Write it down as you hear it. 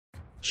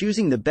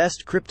Choosing the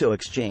best crypto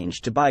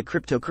exchange to buy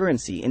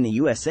cryptocurrency in the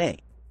USA.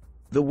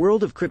 The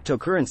world of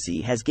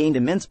cryptocurrency has gained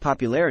immense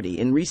popularity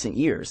in recent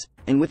years,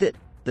 and with it,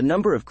 the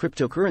number of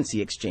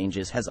cryptocurrency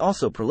exchanges has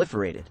also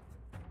proliferated.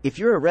 If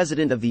you're a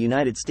resident of the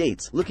United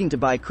States looking to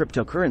buy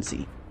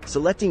cryptocurrency,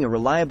 selecting a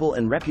reliable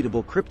and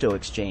reputable crypto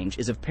exchange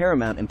is of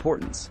paramount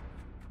importance.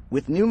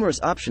 With numerous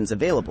options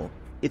available,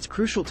 it's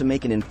crucial to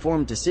make an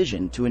informed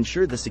decision to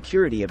ensure the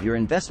security of your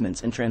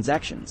investments and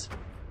transactions.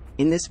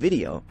 In this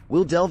video,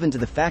 we'll delve into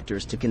the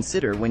factors to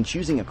consider when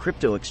choosing a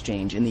crypto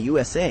exchange in the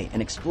USA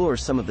and explore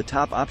some of the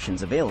top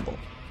options available.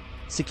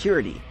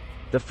 Security.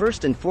 The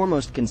first and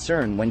foremost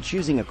concern when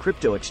choosing a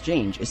crypto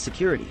exchange is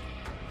security.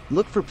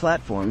 Look for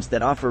platforms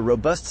that offer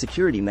robust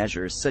security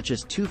measures such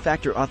as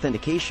two-factor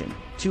authentication,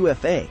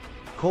 2FA,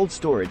 cold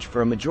storage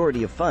for a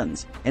majority of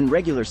funds, and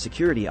regular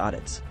security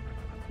audits.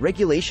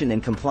 Regulation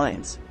and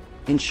compliance.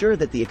 Ensure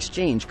that the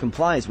exchange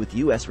complies with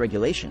U.S.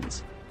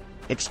 regulations.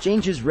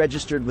 Exchanges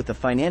registered with the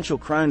Financial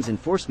Crimes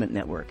Enforcement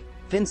Network,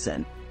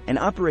 FinCEN, and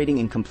operating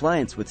in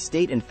compliance with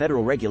state and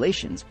federal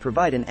regulations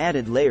provide an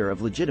added layer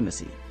of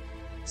legitimacy.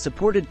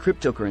 Supported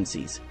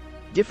cryptocurrencies.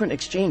 Different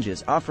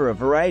exchanges offer a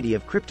variety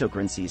of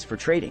cryptocurrencies for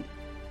trading.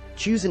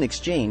 Choose an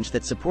exchange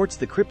that supports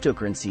the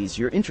cryptocurrencies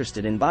you're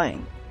interested in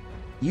buying.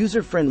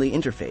 User-friendly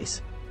interface.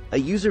 A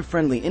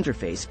user-friendly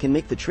interface can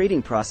make the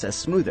trading process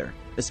smoother,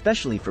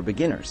 especially for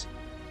beginners.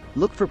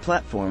 Look for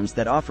platforms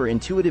that offer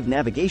intuitive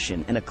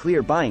navigation and a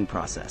clear buying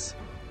process.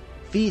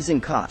 Fees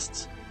and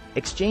costs.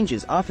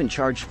 Exchanges often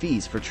charge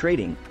fees for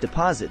trading,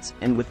 deposits,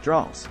 and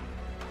withdrawals.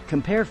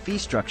 Compare fee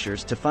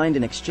structures to find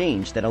an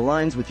exchange that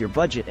aligns with your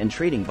budget and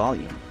trading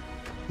volume.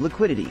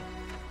 Liquidity.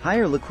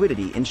 Higher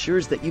liquidity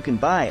ensures that you can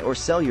buy or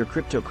sell your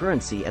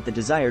cryptocurrency at the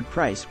desired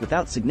price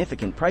without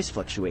significant price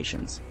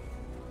fluctuations.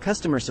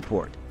 Customer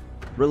support.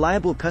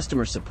 Reliable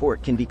customer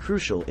support can be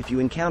crucial if you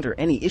encounter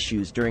any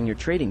issues during your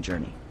trading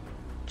journey.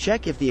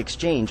 Check if the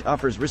exchange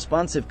offers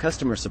responsive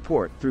customer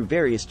support through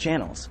various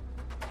channels.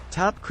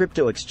 Top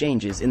crypto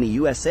exchanges in the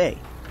USA.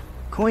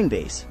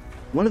 Coinbase.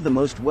 One of the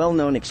most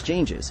well-known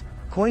exchanges,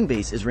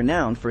 Coinbase is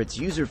renowned for its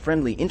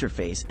user-friendly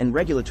interface and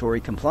regulatory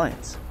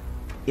compliance.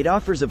 It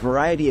offers a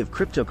variety of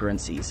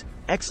cryptocurrencies,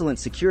 excellent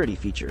security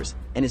features,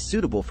 and is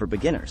suitable for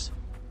beginners.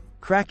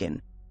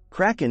 Kraken.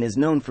 Kraken is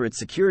known for its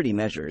security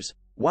measures,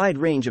 wide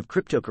range of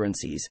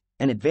cryptocurrencies,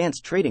 and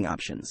advanced trading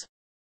options.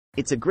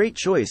 It's a great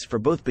choice for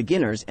both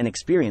beginners and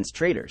experienced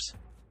traders.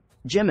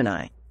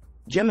 Gemini.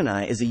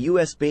 Gemini is a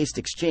US-based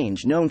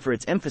exchange known for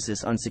its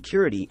emphasis on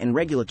security and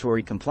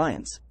regulatory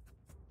compliance.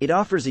 It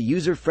offers a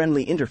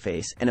user-friendly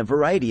interface and a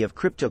variety of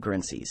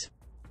cryptocurrencies.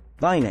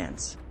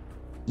 Binance.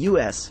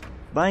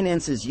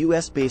 Binance's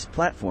US-based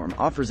platform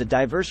offers a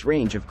diverse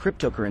range of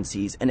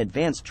cryptocurrencies and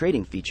advanced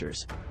trading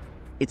features.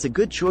 It's a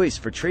good choice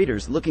for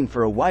traders looking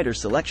for a wider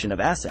selection of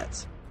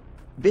assets.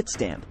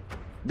 Bitstamp.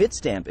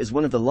 Bitstamp is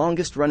one of the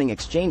longest-running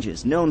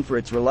exchanges known for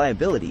its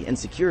reliability and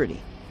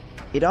security.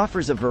 It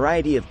offers a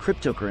variety of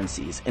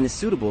cryptocurrencies and is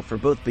suitable for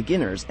both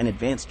beginners and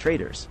advanced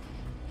traders.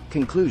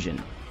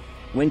 Conclusion.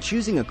 When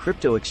choosing a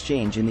crypto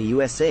exchange in the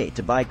USA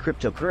to buy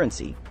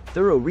cryptocurrency,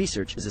 thorough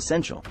research is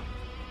essential.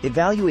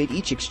 Evaluate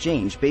each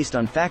exchange based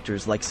on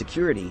factors like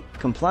security,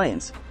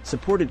 compliance,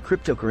 supported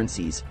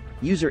cryptocurrencies,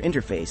 user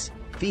interface,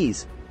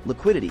 fees,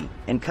 liquidity,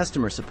 and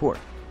customer support.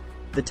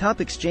 The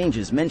top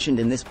exchanges mentioned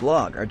in this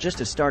blog are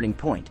just a starting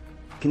point.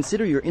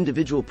 Consider your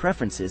individual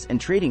preferences and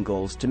trading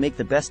goals to make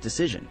the best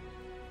decision.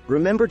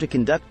 Remember to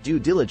conduct due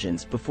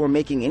diligence before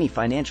making any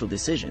financial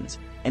decisions,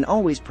 and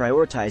always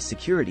prioritize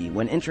security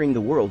when entering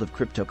the world of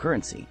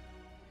cryptocurrency.